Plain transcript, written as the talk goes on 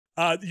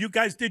You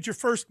guys did your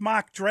first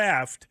mock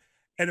draft,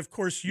 and of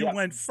course you Yep.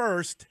 went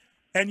first,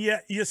 and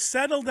you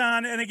settled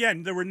on. And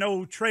again, there were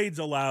no trades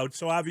allowed,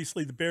 so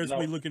obviously the Bears will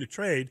be looking to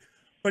trade.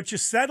 But you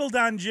settled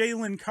on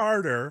Jalen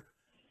Carter.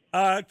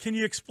 Can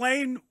you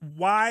explain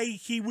why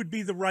he would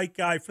be the right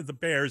guy for the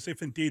Bears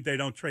if indeed they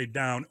don't trade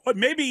down, or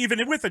maybe even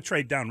with a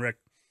trade down, Rick?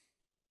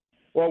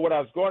 Well, what I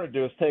was going to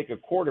do is take a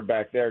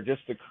quarterback there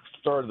just to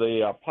stir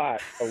the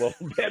pot a little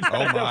bit. Oh,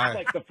 my. That was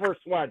like the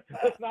first one.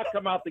 Let's not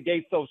come out the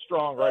gate so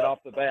strong right off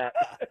the bat.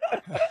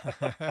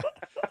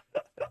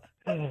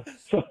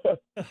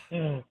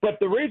 But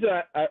the reason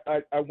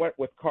I went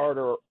with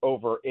Carter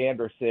over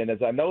Anderson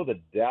is I know the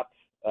depth.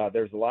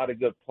 There's a lot of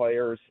good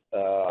players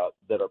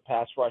that are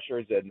pass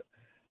rushers, and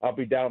I'll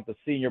be down at the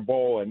Senior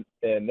Bowl, and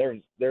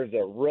there's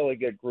a really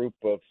good group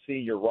of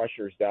senior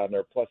rushers down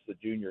there, plus the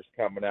juniors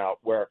coming out,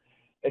 where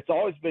it's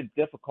always been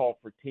difficult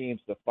for teams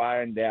to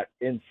find that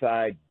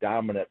inside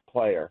dominant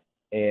player.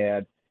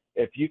 And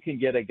if you can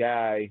get a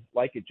guy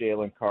like a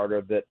Jalen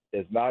Carter that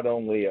is not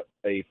only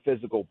a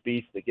physical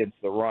beast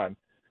against the run,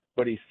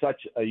 but he's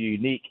such a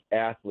unique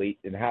athlete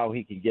in how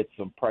he can get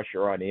some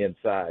pressure on the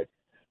inside.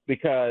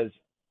 Because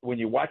when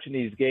you're watching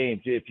these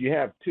games, if you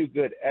have two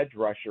good edge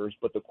rushers,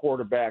 but the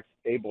quarterback's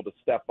able to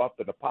step up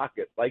in the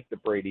pocket like the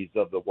Bradys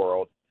of the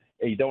world,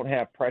 and you don't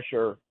have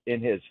pressure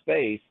in his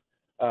face,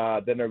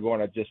 then they're going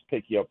to just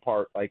pick you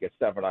apart like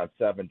a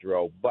 7-on-7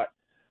 drill. But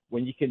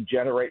when you can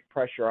generate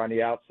pressure on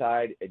the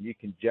outside and you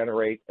can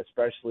generate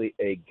especially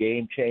a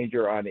game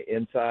changer on the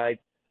inside,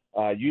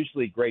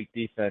 usually great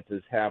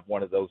defenses have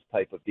one of those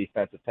type of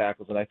defensive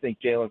tackles, and I think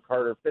Jalen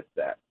Carter fits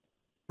that.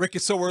 Rick,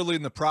 it's so early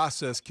in the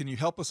process. Can you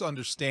help us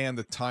understand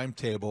the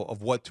timetable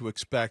of what to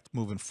expect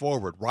moving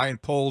forward? Ryan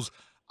Poles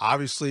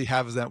obviously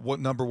has that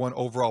number one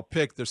overall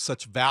pick. There's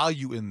such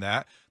value in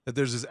that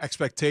there's this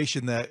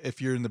expectation that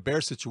if you're in the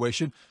Bears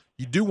situation,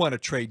 you do want to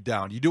trade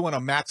down. You do want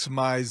to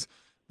maximize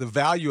the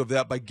value of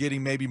that by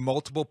getting maybe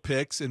multiple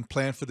picks and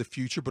plan for the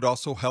future, but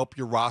also help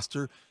your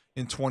roster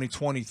in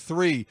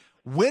 2023.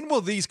 When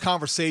will these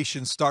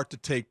conversations start to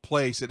take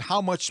place, and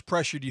how much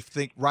pressure do you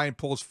think Ryan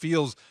Poles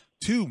feels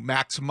to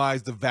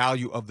maximize the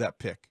value of that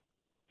pick?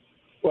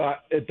 Well,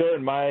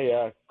 during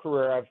my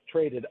career, I've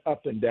traded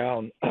up and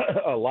down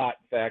a lot.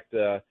 In fact,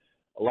 a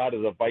lot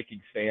of the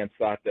Vikings fans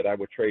thought that I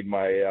would trade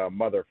my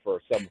mother for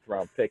a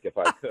 7th-round pick if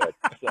I could.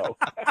 So,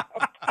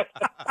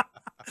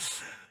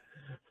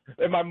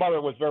 and my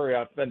mother was very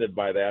offended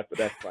by that, but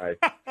that's fine.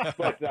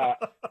 But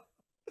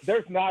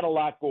there's not a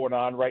lot going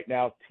on right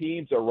now.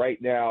 Teams are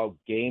right now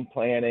game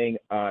planning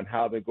on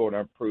how they're going to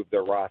improve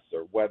their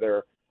roster,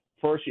 whether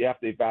first you have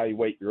to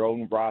evaluate your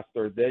own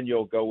roster, then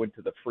you'll go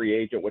into the free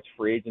agent. What's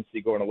free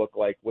agency going to look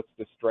like? What's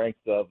the strength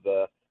of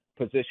the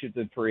positions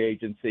in free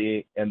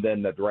agency, and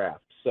then the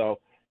draft. So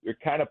you're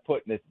kind of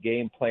putting this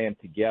game plan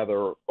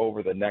together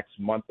over the next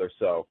month or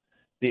so.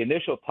 The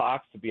initial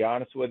talks, to be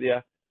honest with you,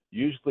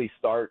 usually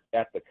start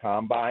at the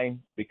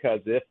combine, because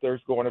if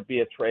there's going to be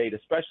a trade,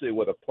 especially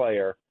with a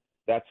player,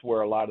 that's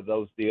where a lot of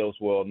those deals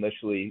will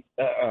initially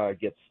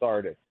get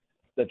started.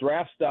 The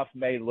draft stuff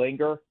may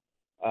linger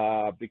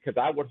because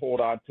I would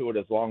hold on to it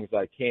as long as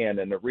I can.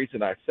 And the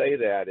reason I say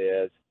that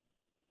is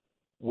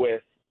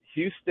with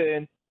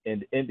Houston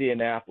and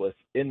Indianapolis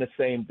in the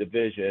same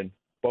division,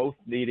 both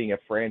needing a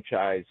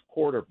franchise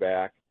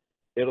quarterback,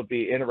 it'll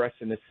be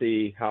interesting to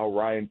see how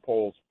Ryan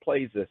Poles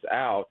plays this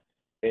out,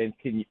 and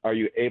are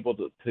you able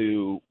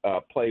to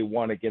play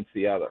one against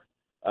the other,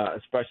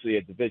 especially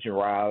at division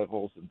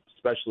rivals, and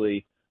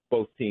especially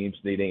both teams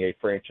needing a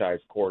franchise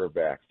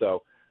quarterback.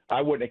 So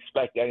I wouldn't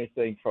expect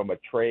anything from a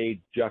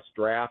trade just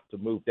draft to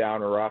move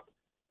down or up,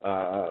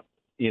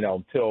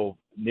 until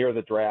near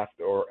the draft,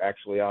 or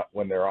actually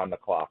when they're on the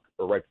clock,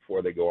 or right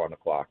before they go on the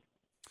clock.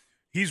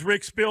 He's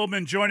Rick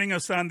Spielman joining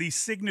us on the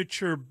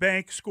Signature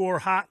Bank Score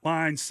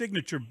Hotline.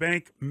 Signature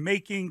Bank,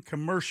 making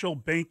commercial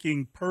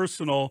banking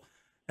personal.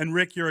 And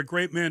Rick, you're a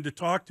great man to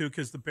talk to,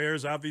 because the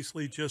Bears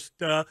obviously just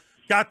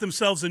got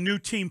themselves a new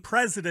team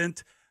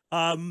president,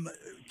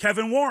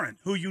 Kevin Warren,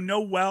 who you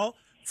know well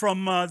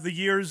from the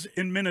years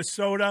in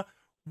Minnesota.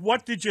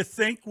 What did you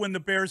think when the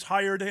Bears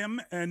hired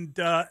him, and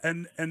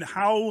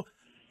how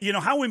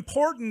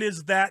important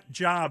is that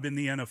job in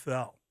the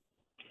NFL?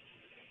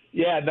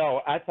 Yeah,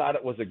 no, I thought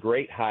it was a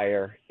great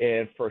hire,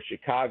 and for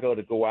Chicago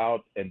to go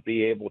out and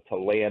be able to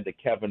land a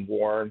Kevin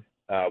Warren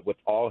with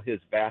all his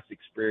vast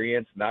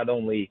experience, not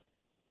only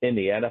in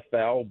the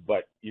NFL,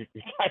 but you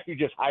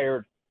just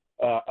hired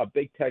a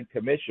Big Ten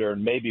commissioner,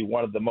 and maybe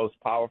one of the most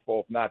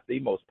powerful, if not the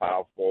most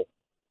powerful,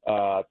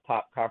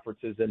 top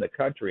conferences in the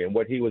country, and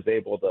what he was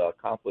able to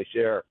accomplish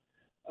there,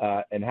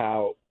 and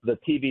how the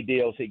TV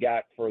deals he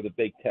got for the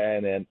Big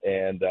Ten,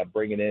 and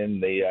bringing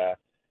in the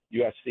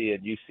USC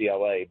and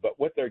UCLA. But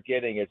what they're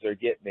getting is they're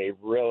getting a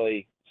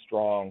really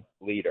strong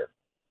leader.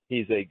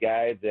 He's a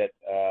guy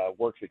that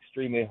works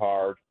extremely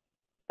hard,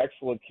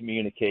 excellent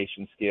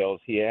communication skills.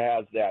 He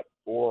has that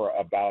aura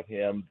about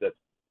him that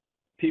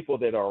people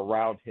that are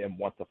around him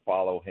want to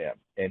follow him.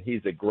 And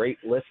he's a great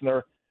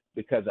listener,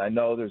 because I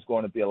know there's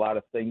going to be a lot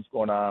of things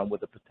going on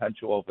with the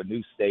potential of a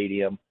new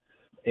stadium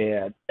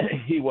and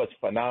he was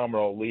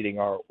phenomenal leading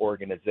our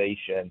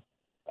organization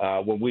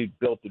when we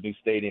built the new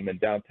stadium in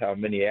downtown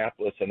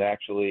Minneapolis, and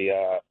actually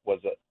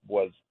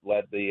was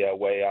led the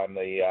way on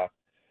the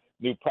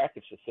new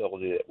practice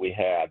facility that we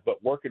had.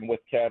 But working with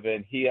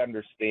Kevin, he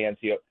understands.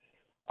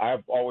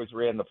 I've always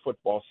ran the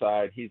football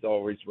side. He's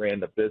always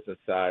ran the business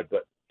side.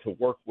 But to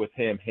work with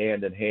him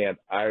hand in hand,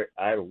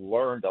 I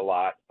learned a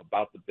lot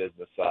about the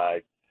business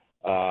side.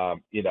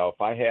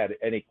 If I had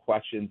any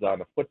questions on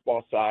the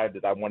football side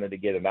that I wanted to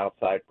get an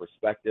outside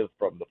perspective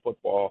from the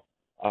football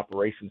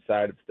operations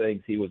side of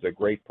things, he was a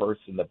great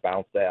person to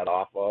bounce that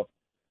off of.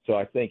 So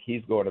I think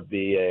he's going to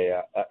be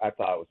I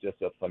thought it was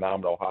just a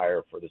phenomenal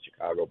hire for the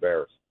Chicago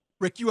Bears.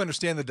 Rick, you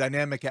understand the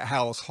dynamic at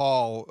Hallis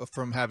Hall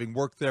from having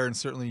worked there and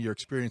certainly your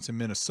experience in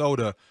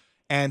Minnesota.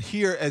 And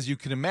here, as you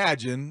can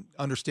imagine,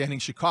 understanding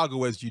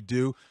Chicago as you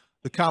do,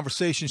 the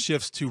conversation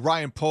shifts to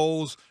Ryan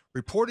Poles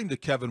reporting to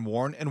Kevin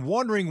Warren and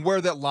wondering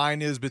where that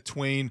line is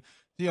between,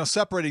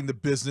 separating the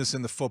business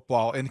and the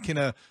football. And can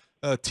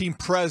a team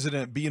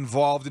president be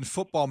involved in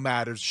football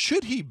matters?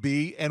 Should he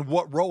be, and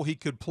what role he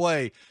could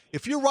play?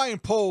 If you're Ryan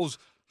Poles,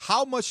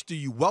 how much do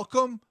you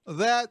welcome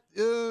that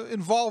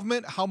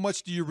involvement? How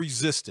much do you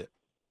resist it?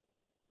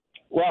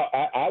 Well,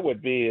 I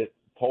would be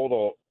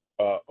total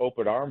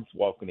open arms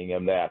welcoming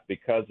him that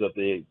because of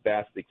the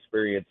vast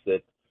experience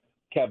that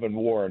Kevin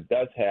Warren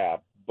does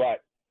have.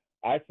 But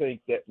I think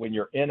that when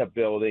you're in a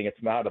building,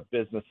 it's not a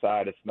business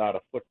side, it's not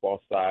a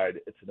football side,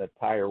 it's an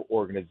entire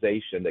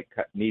organization that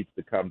needs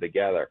to come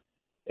together.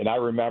 And I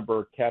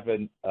remember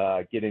Kevin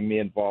getting me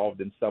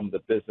involved in some of the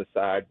business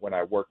side when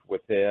I worked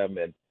with him,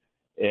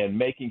 and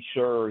making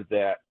sure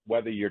that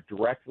whether you're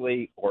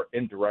directly or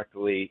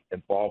indirectly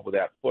involved with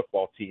that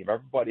football team,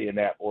 everybody in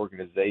that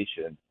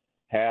organization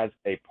has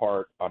a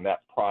part on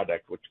that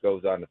product which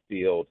goes on the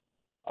field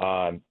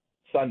on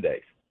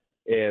Sundays.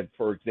 And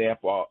for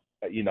example,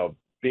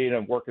 being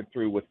and working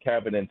through with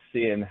Kevin and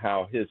seeing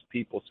how his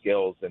people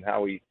skills and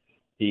how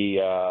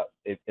he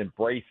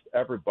embraced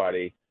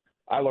everybody.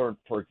 I learned,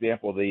 for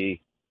example, the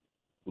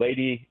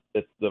lady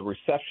that's the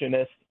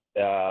receptionist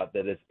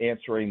that is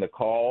answering the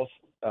calls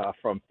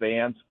from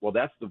fans. Well,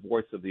 that's the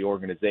voice of the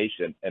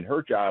organization, and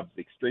her job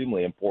is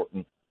extremely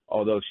important,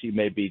 although she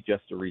may be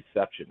just a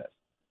receptionist.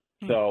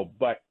 So,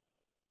 but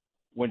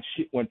when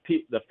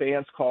the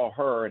fans call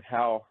her and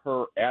how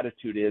her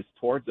attitude is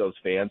towards those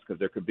fans, because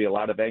there could be a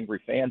lot of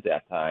angry fans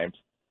at times,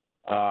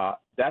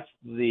 that's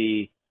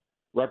the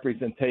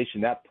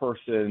representation that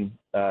person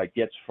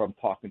gets from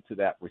talking to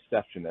that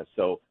receptionist.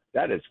 So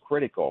that is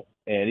critical.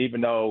 And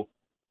even though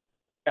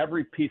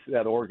every piece of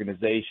that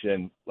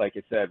organization, like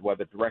I said,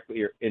 whether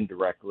directly or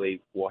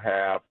indirectly, will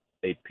have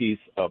a piece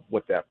of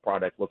what that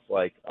product looks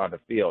like on the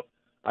field.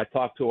 I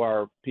talked to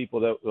our people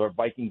that are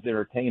Vikings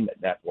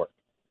Entertainment Network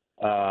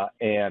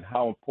and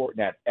how important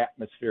that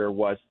atmosphere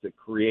was to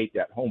create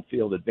that home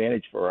field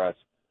advantage for us,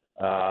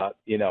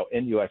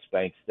 in U.S.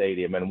 Bank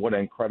Stadium, and what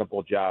an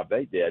incredible job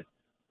they did.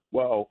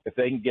 Well, if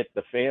they can get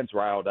the fans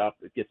riled up,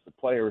 it gets the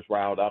players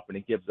riled up, and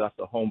it gives us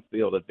a home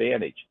field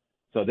advantage.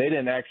 So they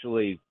didn't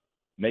actually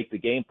make the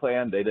game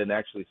plan. They didn't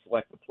actually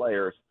select the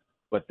players,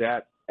 but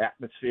that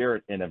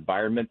atmosphere and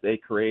environment they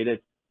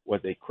created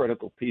was a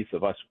critical piece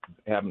of us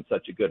having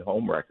such a good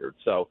home record.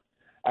 So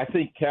I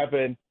think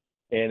Kevin,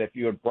 and if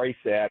you embrace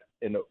that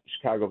in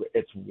Chicago,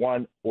 it's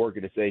one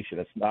organization.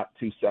 It's not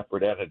two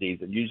separate entities.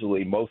 And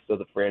usually most of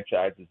the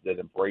franchises that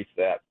embrace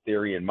that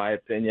theory, in my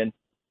opinion,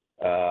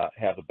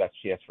 have the best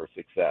chance for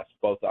success,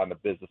 both on the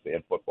business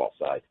and football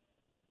side.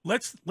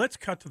 Let's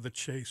cut to the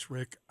chase,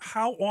 Rick.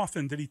 How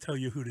often did he tell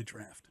you who to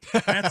draft?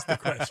 That's the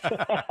question.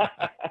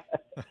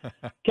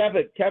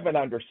 Kevin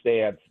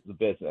understands the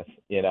business,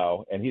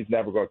 and he's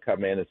never going to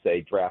come in and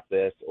say, draft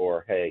this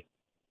or, hey,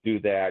 do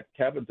that.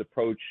 Kevin's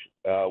approach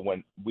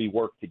when we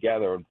worked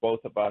together, and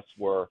both of us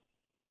were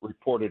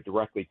reported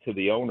directly to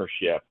the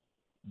ownership,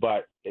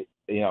 but,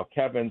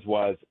 Kevin's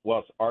was, well,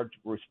 it's our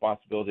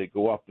responsibility to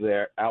go out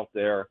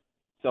there,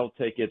 sell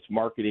tickets,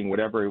 marketing,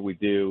 whatever we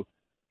do,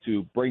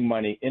 to bring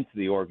money into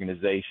the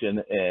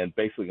organization. And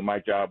basically my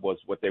job was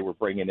what they were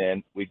bringing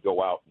in, we'd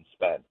go out and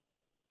spend.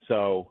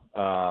 So,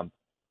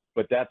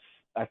 but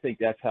I think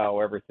that's how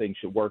everything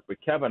should work. But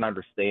Kevin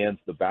understands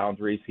the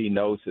boundaries. He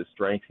knows his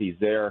strengths. He's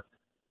there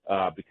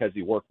because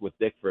he worked with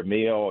Dick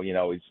Vermeil.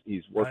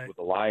 He's worked right. with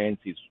the Lions.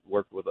 He's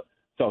worked with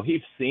so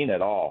he's seen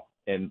it all.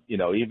 And,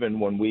 even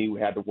when we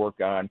had to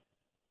work on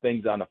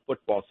things on the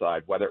football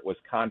side, whether it was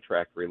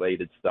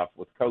contract-related stuff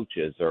with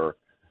coaches or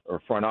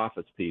front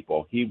office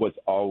people, he was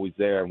always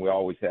there, and we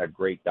always had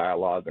great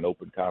dialogue and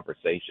open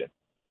conversation.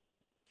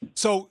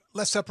 So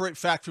let's separate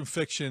fact from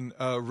fiction,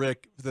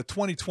 Rick. The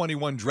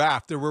 2021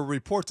 draft, there were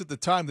reports at the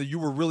time that you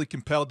were really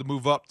compelled to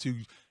move up to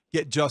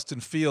get Justin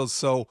Fields.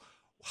 So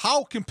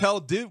how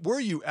compelled were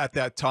you at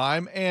that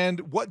time,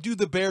 and what do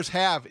the Bears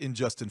have in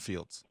Justin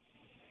Fields?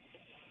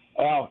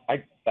 Well,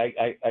 I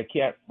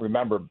can't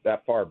remember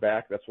that far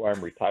back. That's why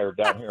I'm retired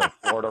down here in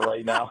Florida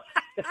right now,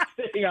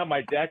 sitting on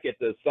my deck at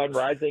the sun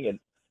rising, and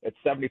it's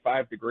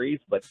 75 degrees,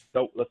 but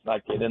let's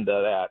not get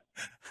into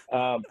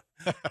that.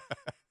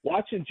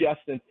 watching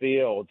Justin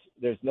Fields,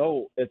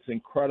 it's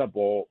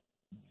incredible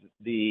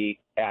the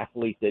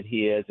athlete that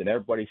he is, and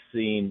everybody's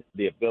seen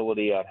the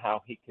ability on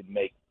how he can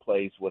make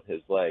plays with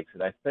his legs.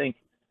 And I think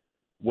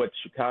what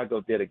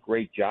Chicago did a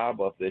great job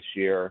of this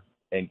year,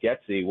 and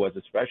Getty, was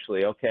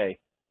especially, okay,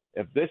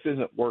 if this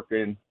isn't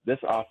working, this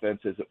offense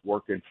isn't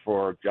working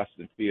for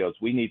Justin Fields,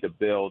 we need to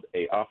build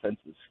a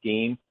offensive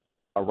scheme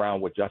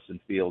around what Justin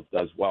Fields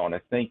does well. And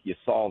I think you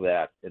saw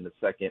that in the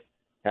second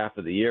half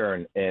of the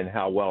year and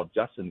how well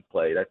Justin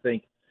played. I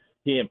think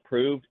he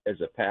improved as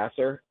a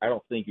passer. I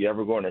don't think you're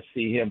ever going to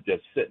see him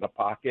just sit in a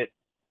pocket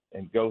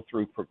and go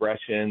through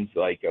progressions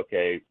like,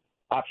 okay,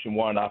 option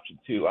 1, option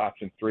 2,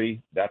 option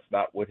 3. That's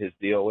not what his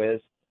deal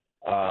is.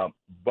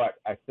 But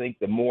I think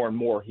the more and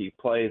more he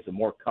plays, the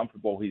more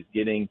comfortable he's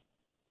getting,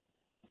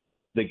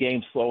 the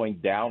game slowing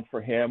down for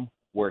him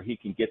where he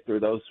can get through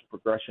those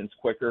progressions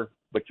quicker.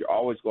 But you're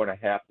always going to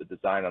have to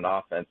design an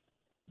offense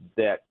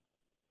that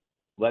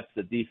lets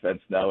the defense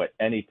know at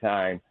any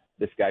time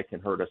this guy can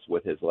hurt us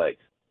with his legs.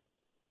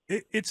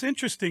 It's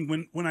interesting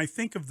when I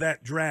think of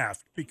that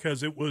draft,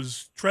 because it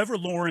was Trevor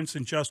Lawrence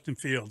and Justin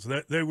Fields.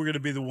 They were going to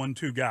be the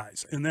 1-2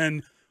 guys. And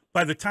then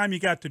by the time you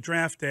got to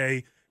draft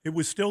day, it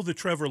was still the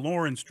Trevor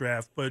Lawrence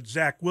draft, but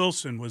Zach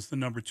Wilson was the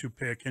number 2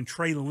 pick. And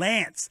Trey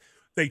Lance,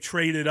 they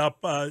traded up,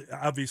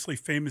 obviously,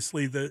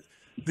 famously,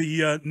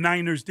 the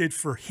Niners did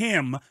for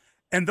him.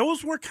 And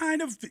those were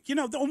kind of,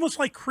 almost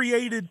like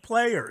created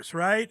players,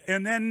 right?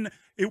 And then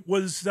it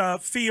was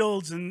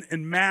Fields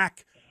and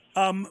Mack.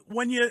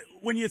 When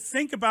you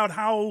think about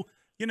how,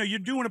 you're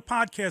doing a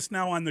podcast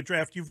now on the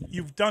draft,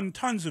 you've done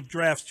tons of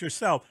drafts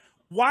yourself.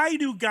 Why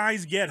do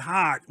guys get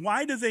hot?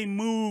 Why do they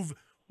move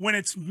when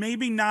it's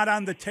maybe not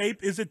on the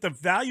tape? Is it the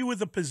value of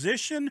the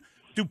position?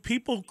 Do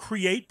people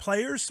create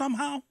players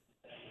somehow?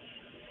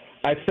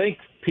 I think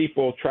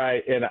people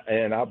try,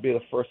 and I'll be the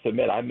first to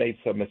admit, I made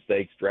some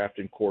mistakes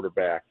drafting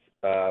quarterbacks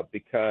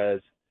because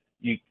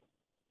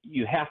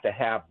you have to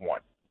have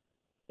one.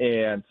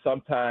 And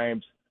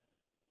sometimes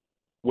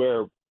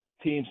where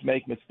teams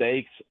make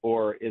mistakes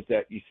or is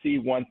that you see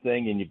one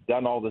thing and you've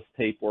done all this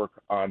tape work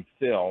on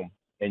film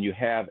and you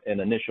have an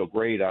initial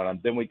grade on them,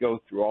 then we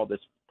go through all this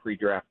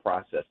pre-draft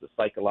process, the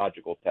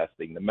psychological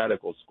testing, the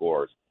medical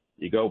scores.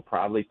 You go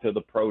probably to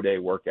the pro day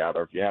workout,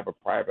 or if you have a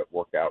private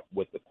workout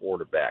with the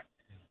quarterback.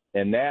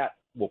 And that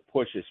will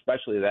push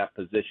especially that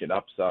position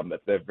up some if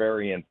they're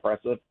very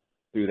impressive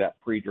through that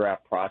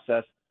pre-draft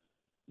process.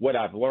 What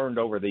I've learned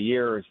over the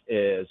years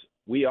is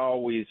we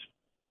always,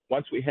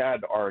 once we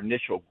had our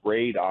initial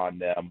grade on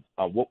them,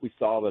 what we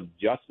saw them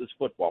just as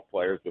football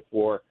players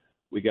before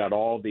we got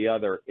all the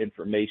other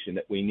information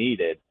that we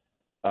needed,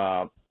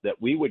 that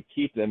we would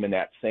keep them in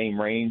that same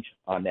range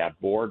on that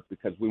board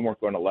because we weren't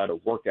going to let a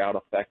workout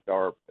affect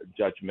our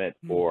judgment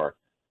or,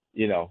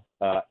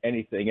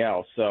 anything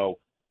else. So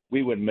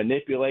we would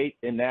manipulate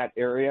in that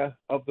area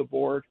of the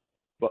board,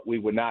 but we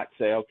would not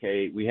say,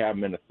 okay, we have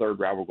them in the 3rd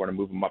round, we're going to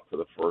move them up to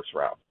the 1st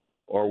round.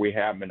 Or we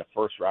have them in the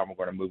 1st round, we're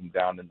going to move them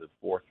down into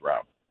the 4th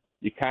round.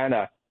 You kind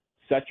of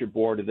set your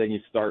board and then you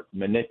start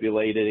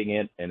manipulating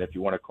it. And if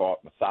you want to call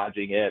it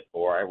massaging it,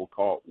 or I will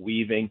call it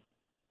weaving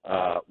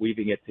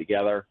it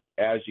together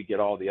as you get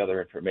all the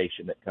other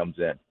information that comes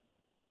in.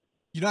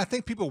 I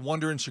think people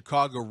wonder in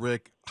Chicago,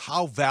 Rick,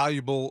 how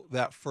valuable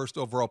that 1st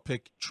overall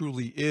pick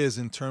truly is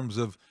in terms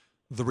of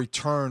the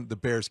return the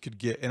Bears could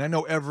get. And I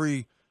know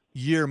every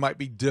year might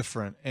be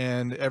different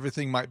and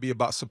everything might be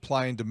about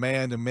supply and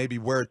demand and maybe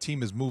where a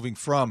team is moving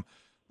from.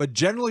 But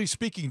generally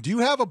speaking, do you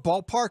have a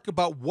ballpark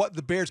about what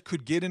the Bears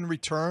could get in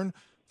return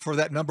for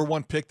that number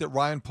 1 pick that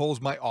Ryan Poles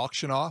might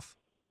auction off?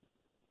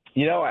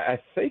 I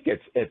think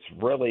it's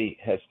really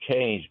has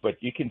changed, but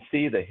you can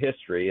see the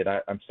history. And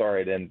I'm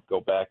sorry I didn't go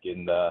back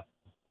and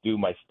do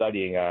my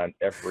studying on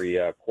every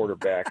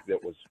quarterback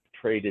that was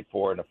traded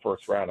for in the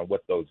 1st round and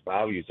what those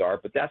values are.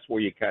 But that's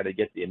where you kind of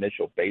get the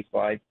initial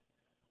baseline.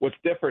 What's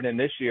different in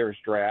this year's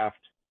draft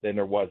than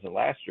there was in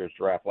last year's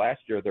draft?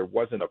 Last year, there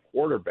wasn't a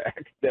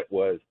quarterback that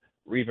was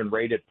even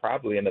rated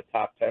probably in the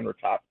top 10 or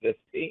top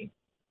 15.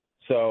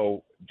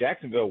 So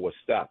Jacksonville was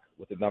stuck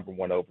with the number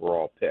 1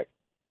 overall pick.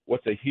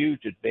 What's a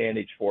huge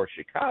advantage for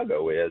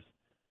Chicago is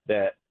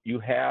that you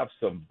have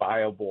some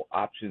viable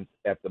options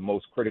at the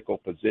most critical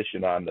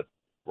position on the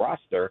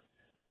roster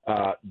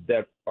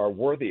that are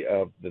worthy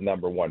of the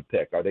number 1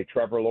 pick. Are they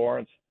Trevor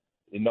Lawrence?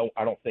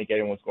 I don't think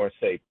anyone's going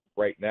to say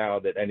right now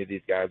that any of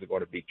these guys are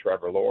going to be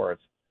Trevor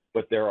Lawrence,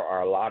 but there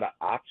are a lot of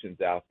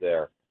options out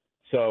there.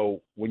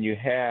 So when you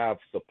have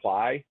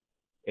supply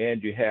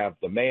and you have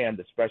demand,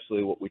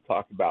 especially what we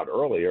talked about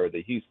earlier,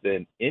 the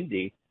Houston,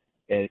 Indy,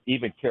 and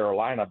even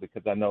Carolina,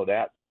 because I know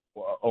that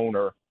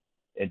owner,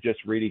 and just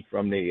reading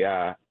from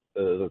the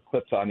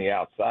clips on the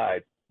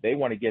outside, they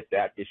want to get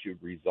that issue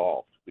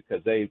resolved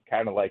because they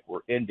kind of like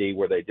were Indy,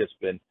 where they just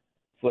been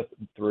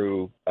flipping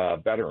through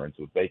veterans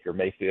with Baker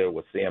Mayfield,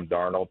 with Sam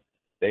Darnold.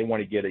 They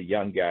want to get a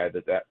young guy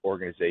that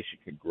organization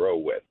can grow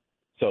with.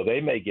 So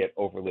they may get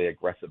overly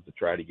aggressive to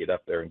try to get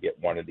up there and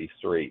get one of these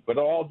 3. But it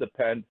all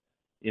depends,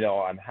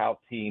 on how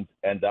teams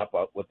end up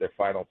with their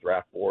final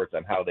draft boards,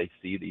 on how they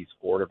see these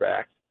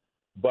quarterbacks.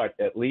 but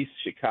at least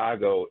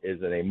Chicago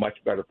is in a much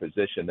better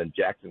position than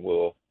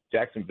Jacksonville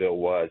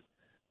was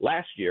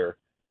last year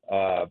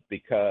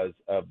because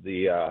of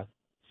the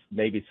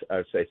maybe I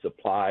would say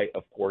supply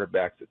of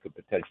quarterbacks that could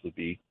potentially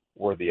be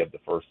worthy of the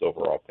first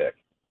overall pick.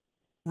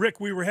 Rick,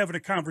 we were having a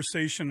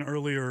conversation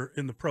earlier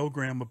in the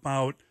program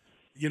about,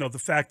 the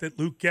fact that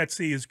Luke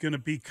Getty is going to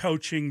be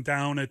coaching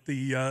down at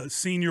the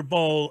Senior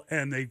Bowl,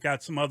 and they've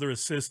got some other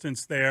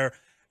assistants there.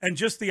 And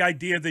just the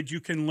idea that you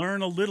can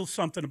learn a little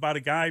something about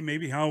a guy,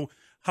 maybe how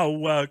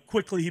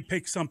quickly he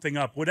picks something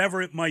up,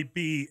 whatever it might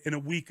be in a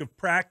week of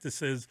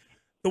practices.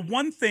 The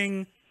one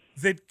thing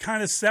that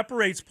kind of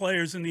separates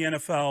players in the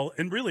NFL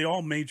and really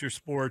all major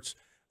sports,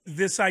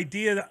 this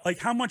idea that, like,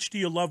 how much do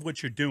you love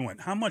what you're doing?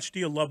 How much do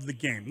you love the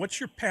game? What's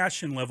your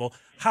passion level?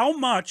 How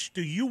much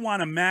do you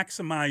want to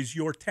maximize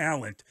your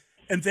talent?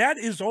 And that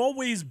has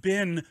always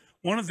been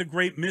one of the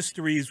great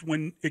mysteries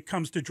when it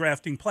comes to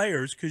drafting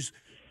players, because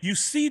you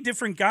see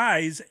different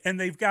guys and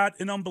they've got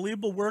an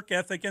unbelievable work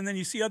ethic, and then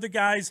you see other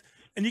guys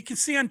and you can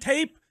see on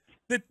tape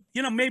that,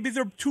 maybe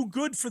they're too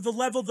good for the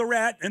level they're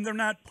at and they're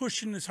not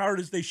pushing as hard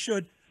as they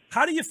should.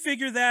 How do you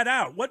figure that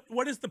out?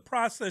 What is the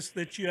process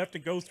that you have to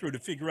go through to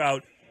figure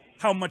out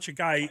how much a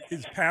guy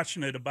is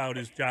passionate about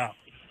his job?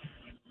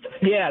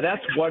 Yeah,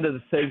 that's one of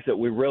the things that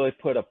we really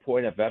put a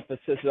point of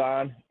emphasis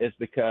on, is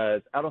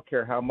because I don't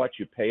care how much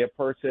you pay a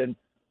person.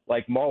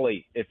 Like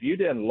Mully, if you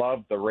didn't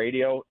love the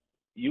radio,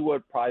 you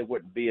probably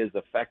wouldn't be as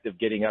effective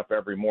getting up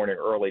every morning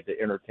early to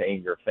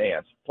entertain your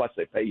fans. Plus,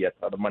 they pay you a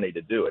ton of money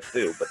to do it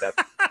too, but that's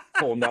a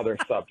whole nother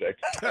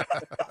subject.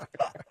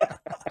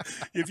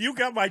 If you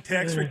got my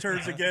tax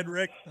returns again,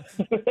 Rick.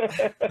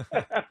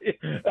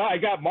 I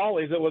got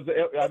Molly's.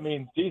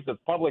 Jesus,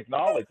 public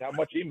knowledge, how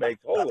much he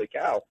makes. Holy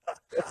cow.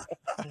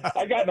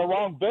 I got in the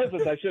wrong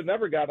business. I should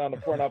never got on the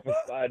front office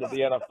side of the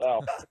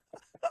NFL.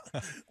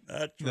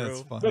 Not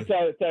true. That's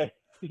funny.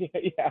 But,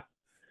 yeah.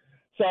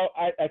 So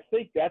I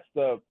think that's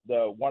the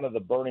one of the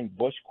burning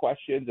bush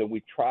questions, and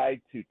we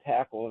tried to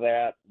tackle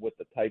that with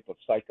the type of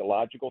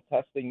psychological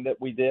testing that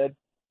we did,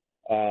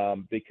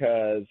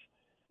 because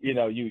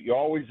you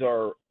always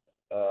are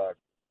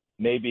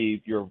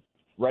maybe your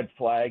red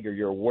flag or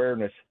your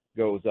awareness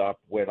goes up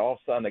when all of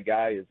a sudden a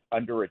guy is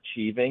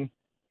underachieving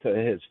to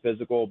his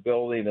physical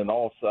ability, and then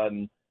all of a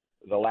sudden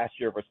the last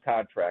year of his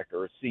contract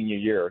or his senior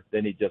year,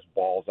 then he just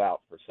balls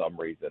out for some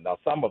reason. Now,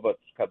 some of it's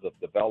because of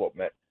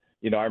development.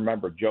 I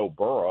remember Joe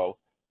Burrow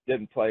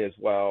didn't play as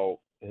well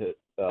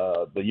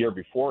the year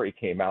before he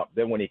came out.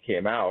 Then when he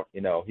came out,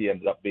 he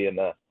ended up being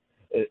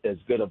as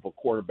good of a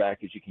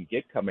quarterback as you can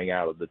get coming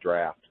out of the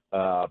draft.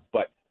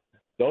 But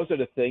those are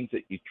the things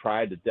that you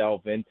try to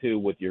delve into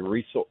with your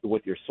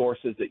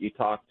sources that you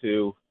talk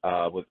to,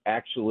 with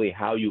actually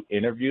how you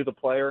interview the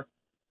player.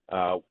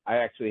 I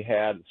actually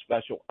had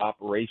special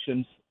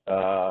operations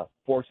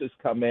forces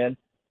come in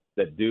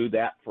that do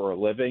that for a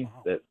living.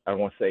 Wow. That I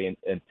won't say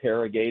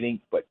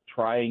interrogating, but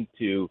trying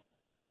to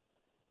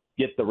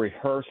get the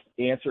rehearsed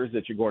answers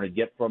that you're going to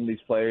get from these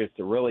players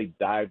to really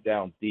dive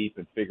down deep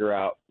and figure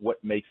out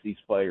what makes these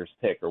players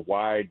tick, or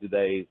why do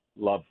they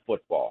love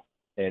football,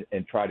 and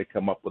try to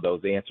come up with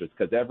those answers.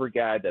 Because every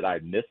guy that I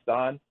missed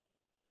on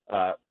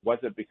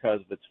wasn't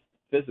because of its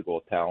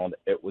physical talent.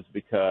 It was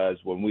because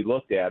when we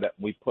looked at it,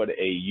 we put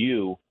a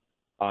U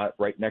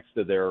right next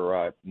to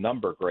their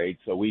number grade,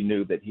 so we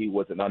knew that he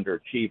was an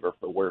underachiever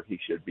for where he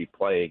should be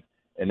playing,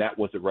 and that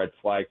was a red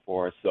flag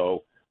for us.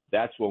 So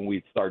that's when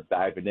we'd start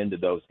diving into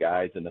those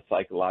guys and the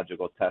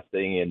psychological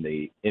testing and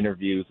the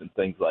interviews and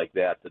things like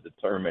that to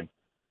determine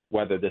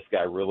whether this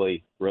guy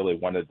really, really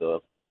wanted to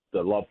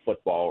love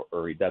football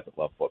or he doesn't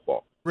love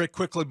football. Rick,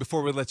 quickly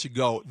before we let you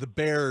go, the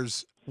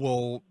Bears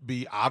will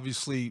be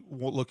obviously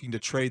looking to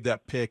trade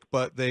that pick,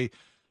 but there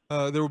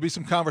will be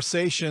some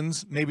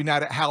conversations, maybe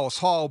not at Hallis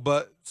Hall,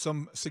 but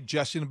some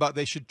suggestion about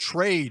they should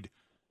trade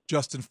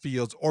Justin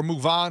Fields or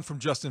move on from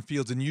Justin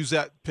Fields and use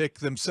that pick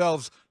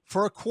themselves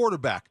for a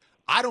quarterback.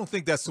 I don't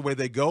think that's the way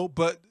they go,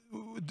 but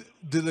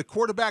do the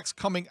quarterbacks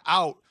coming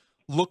out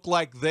look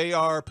like they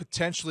are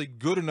potentially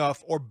good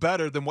enough or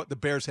better than what the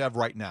Bears have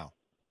right now?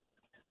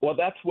 Well,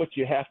 that's what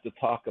you have to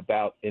talk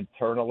about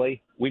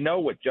internally. We know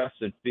what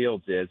Justin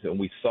Fields is, and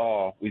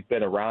we've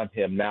been around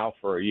him now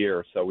for a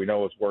year, so we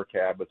know his work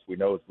habits, we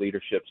know his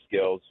leadership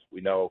skills,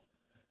 we know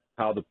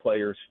how the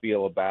players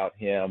feel about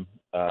him,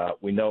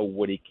 we know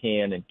what he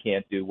can and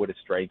can't do, what his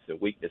strengths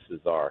and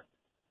weaknesses are.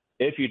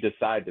 If you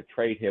decide to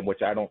trade him,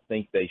 which I don't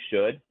think they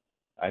should,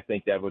 I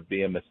think that would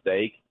be a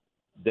mistake,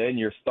 then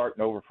you're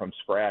starting over from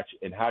scratch,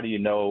 and how do you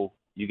know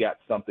you got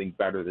something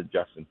better than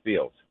Justin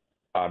Fields?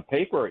 On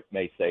paper, it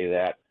may say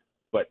that,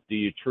 but do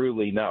you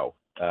truly know?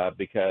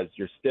 Because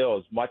you're still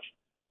as much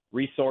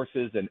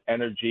resources and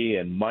energy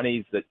and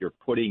monies that you're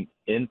putting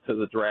into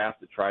the draft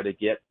to try to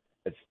get,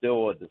 it's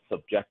still a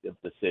subjective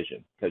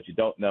decision because you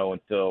don't know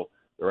until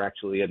they're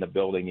actually in the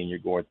building and you're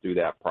going through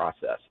that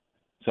process.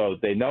 So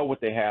they know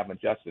what they have in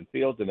Justin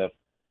Fields, and if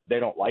they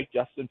don't like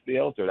Justin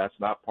Fields or that's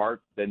not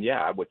part, then,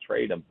 yeah, I would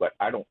trade him. But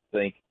I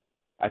think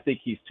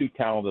he's too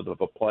talented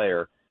of a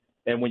player.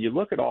 And when you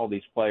look at all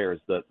these players,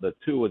 the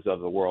Tuas of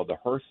the world, the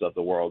Hursts of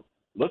the world,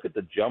 look at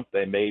the jump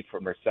they made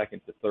from their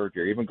second to third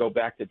year. Even go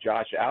back to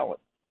Josh Allen.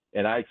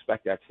 And I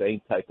expect that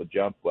same type of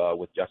jump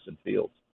with Justin Fields.